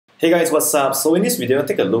Hey guys, what's up? So in this video,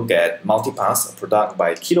 take a look at Multipass, a product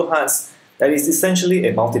by Kilohearts that is essentially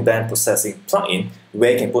a multiband processing plugin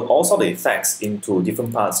where you can put all sorts of effects into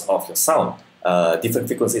different parts of your sound, different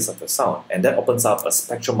frequencies of your sound, and that opens up a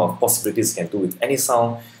spectrum of possibilities you can do with any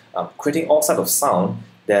sound, creating all sorts of sound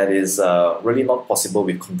that is really not possible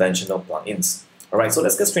with conventional plugins. Alright, so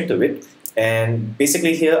let's get straight to it. And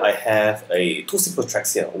basically here I have two simple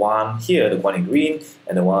tracks here. One here, the one in green,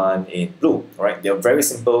 and the one in blue. Alright, they're very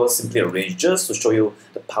simple, simply arranged just to show you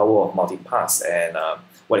the power of multipass and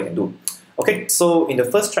what it can do. Okay, so in the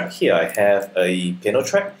first track here I have a piano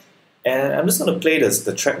track, and I'm just going to play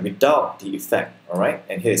the track without the effect. Alright,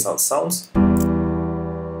 and here is how it sounds.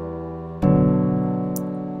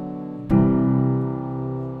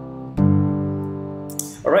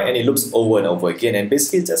 Alright, and it loops over and over again, and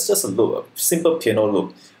basically that's just a loop, a simple piano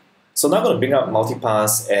loop. So now I'm going to bring up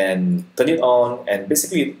Multipass and turn it on, and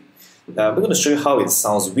basically we're going to show you how it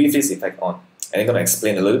sounds with this effect on. And I'm going to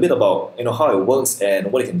explain a little bit about how it works and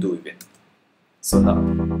what you can do with it. So now, with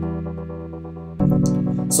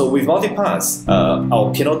Multipass,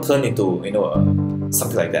 our piano turned into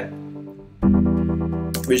something like that,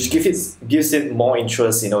 which gives it more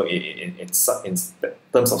interest in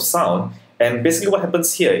terms of sound. And basically what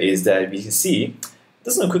happens here is that we can see,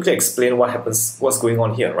 just going to quickly explain what's going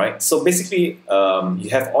on here, right? So basically, you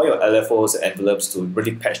have all your LFOs and envelopes to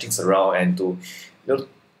really patch things around and to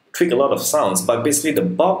tweak a lot of sounds. But basically the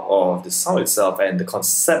bulk of the sound itself and the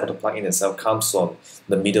concept of the plugin itself comes from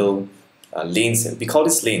the middle lanes. We call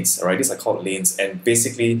these lanes, right? These are called lanes. And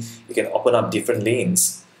basically you can open up different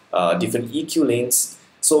lanes, different EQ lanes.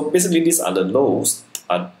 So basically these are the lows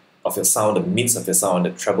of your sound, the mids of your sound,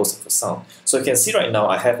 the trebles of your sound. So you can see right now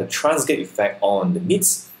I have a transgate effect on the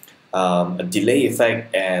mids, a delay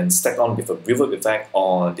effect, and stacked on with a reverb effect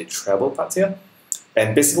on the treble part here.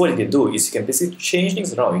 And basically what you can do is you can basically change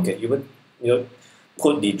things around. You can even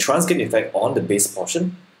put the transgate effect on the bass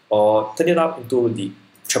portion or turn it up into the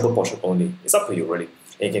treble portion only. It's up to you really.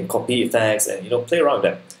 And you can copy effects and play around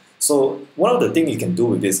with that. So one of the things you can do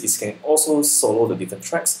with this is you can also solo the different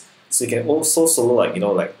tracks. So you can also solo like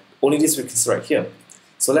only this frequency right here.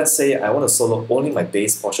 So let's say I want to solo only my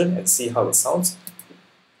bass portion and see how it sounds.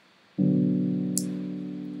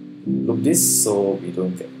 Loop this so we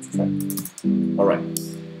don't get trapped. Alright,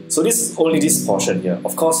 so this is only this portion here.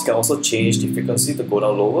 Of course, you can also change the frequency to go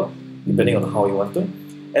down lower depending on how you want to.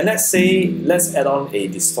 And let's add on a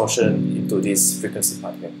distortion into this frequency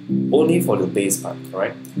part here, only for the bass part.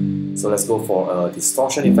 Alright, so let's go for a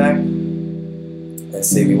distortion effect. Let's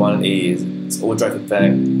say we want a overdrive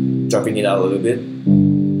effect, dropping it out a little bit,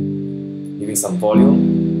 giving some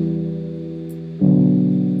volume.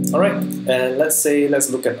 Alright, and let's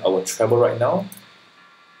look at our treble right now.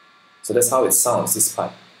 So that's how it sounds, this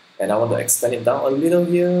part. And I want to extend it down a little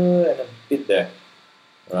here and a bit there.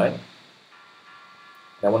 Alright.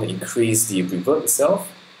 And I want to increase the reverb itself,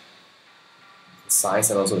 the size,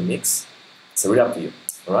 and also the mix. So really up to you.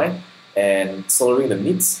 Alright. And soloing the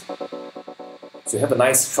mids. So you have a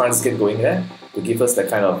nice transgate going there to give us that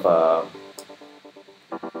kind of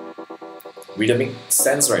rhythmic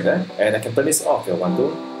sense right there. And I can turn this off if I want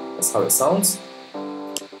to. That's how it sounds.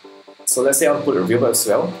 So let's say I want to put a reverb as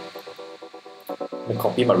well. I'm going to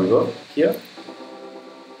copy my reverb here.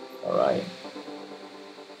 Alright.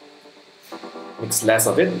 Mix less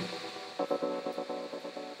of it.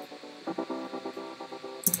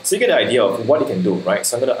 So you get the idea of what you can do, right?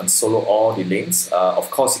 So I'm going to unsolo all the lanes. Of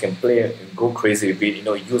course, you can play and go crazy with it,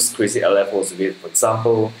 use crazy LFOs with it. For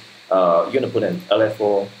example, you're going to put an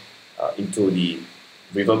LFO into the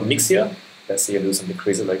reverb mix here. Let's say you do something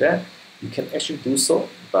crazy like that. You can actually do so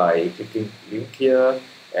by clicking link here,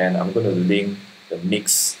 and I'm going to link the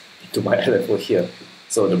mix into my LFO here.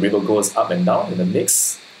 So the reverb goes up and down in the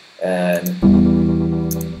mix. And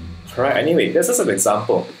alright, anyway, that's just an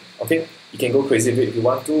example. Okay, you can go crazy with it if you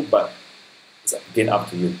want to, but it's again up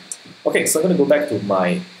to you. Okay, so I'm going to go back to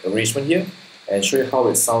my arrangement here and show you how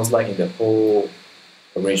it sounds like in the whole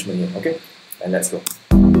arrangement here. Okay, and let's go.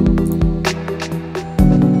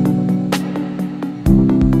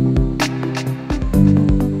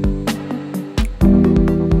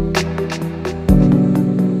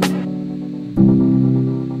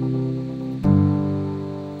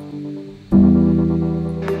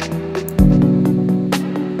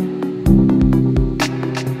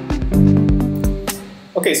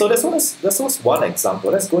 Okay, so that was one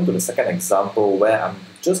example. Let's go into the second example where I'm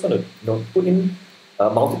just going to put in a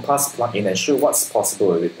multipass plugin and show what's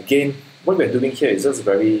possible with it. Again, what we're doing here is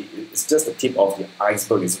it's just the tip of the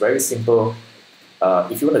iceberg. It's very simple.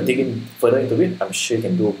 If you want to dig in further into it, I'm sure you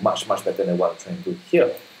can do much better than what I'm trying to do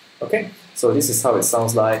here. Okay, so this is how it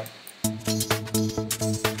sounds like.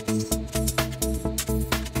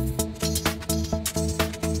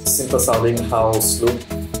 Simple sounding house loop.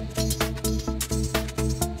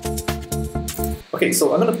 Okay,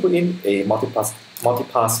 so I'm going to put in a multipass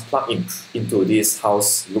plugin into this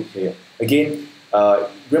house loop here. Again,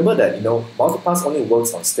 remember that multipass only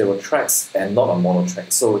works on stereo tracks and not on mono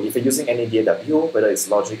tracks. So if you're using any DAW, whether it's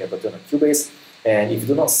Logic, Ableton, or Cubase, and if you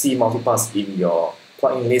do not see multipass in your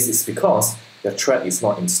plugin list, it's because the track is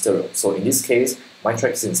not in stereo. So in this case, my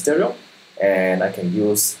track is in stereo, and I can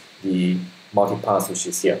use the multipass which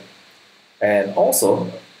is here. And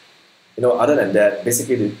also, other than that,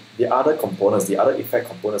 basically the other components, the other effect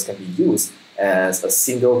components can be used as a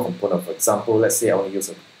single component. For example, let's say I want to use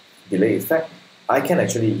a delay effect. I can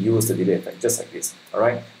actually use the delay effect just like this, all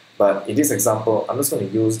right? But in this example, I'm just going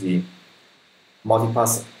to use the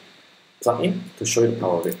multipass plugin to show you the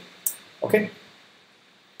power of it, okay?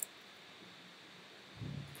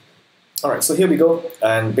 All right, so here we go,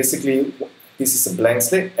 and basically this is a blank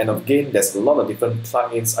slate, and again, there's a lot of different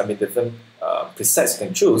plugins, different presets you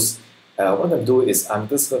can choose. What I'm going to do is I'm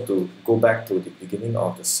just going to go back to the beginning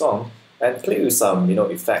of the song and play with some,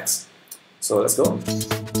 effects. So let's go.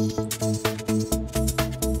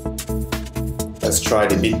 Let's try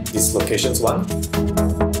the beat dislocations one.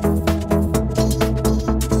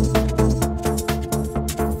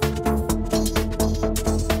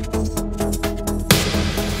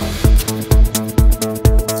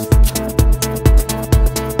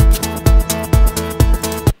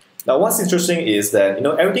 Now, what's interesting is that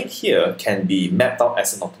everything here can be mapped out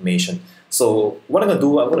as an automation. So what I'm going to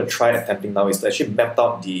do, I'm going to try attempting now is to actually map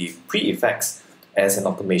out the pre-effects as an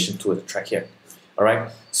automation to the track here. All right.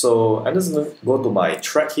 So I'm just going to go to my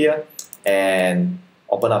track here and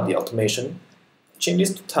open up the automation, change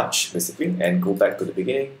this to touch basically, and go back to the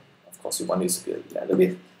beginning. Of course, we want this to be a little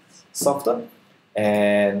bit softer.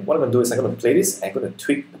 And what I'm going to do is I'm going to play this and I'm going to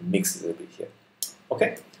tweak the mix a little bit here.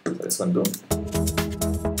 Okay. So that's what I'm doing.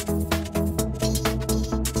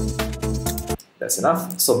 That's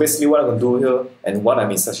enough. So basically what I'm going to do here and what I'm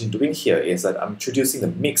essentially doing here is that I'm introducing the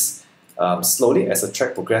mix slowly as the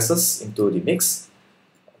track progresses into the mix.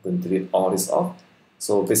 I'm going to delete all this off.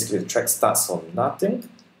 So basically the track starts from nothing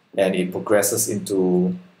and it progresses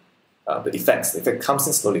into the effects. The effect comes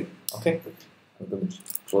in slowly. Okay, I'm going to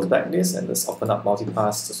close back this and just open up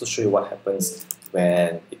Multipass just to show you what happens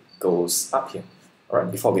when it goes up here.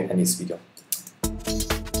 Alright, before we end this video.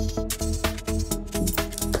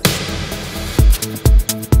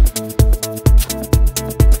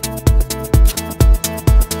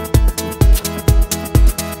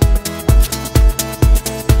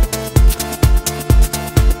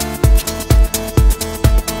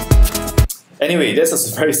 Anyway, this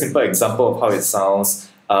is a very simple example of how it sounds.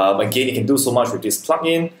 Again, you can do so much with this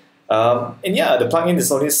plugin. And yeah, the plugin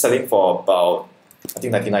is only selling for about, I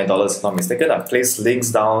think $99 if not mistaken. I've placed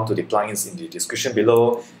links down to the plugins in the description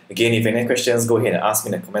below. Again, if you have any questions, go ahead and ask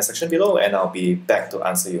me in the comment section below and I'll be back to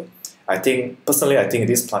answer you. Personally, I think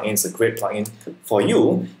this plugin is a great plugin for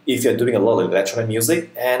you if you're doing a lot of electronic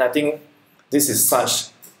music, and I think this is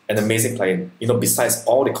such an amazing plugin. Besides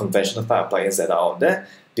all the conventional type of plugins that are out there,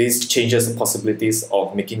 this changes the possibilities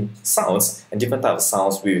of making sounds and different types of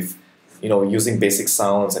sounds with, using basic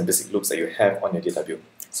sounds and basic loops that you have on your DAW.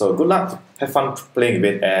 So good luck, have fun playing with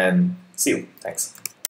it, and see you. Thanks.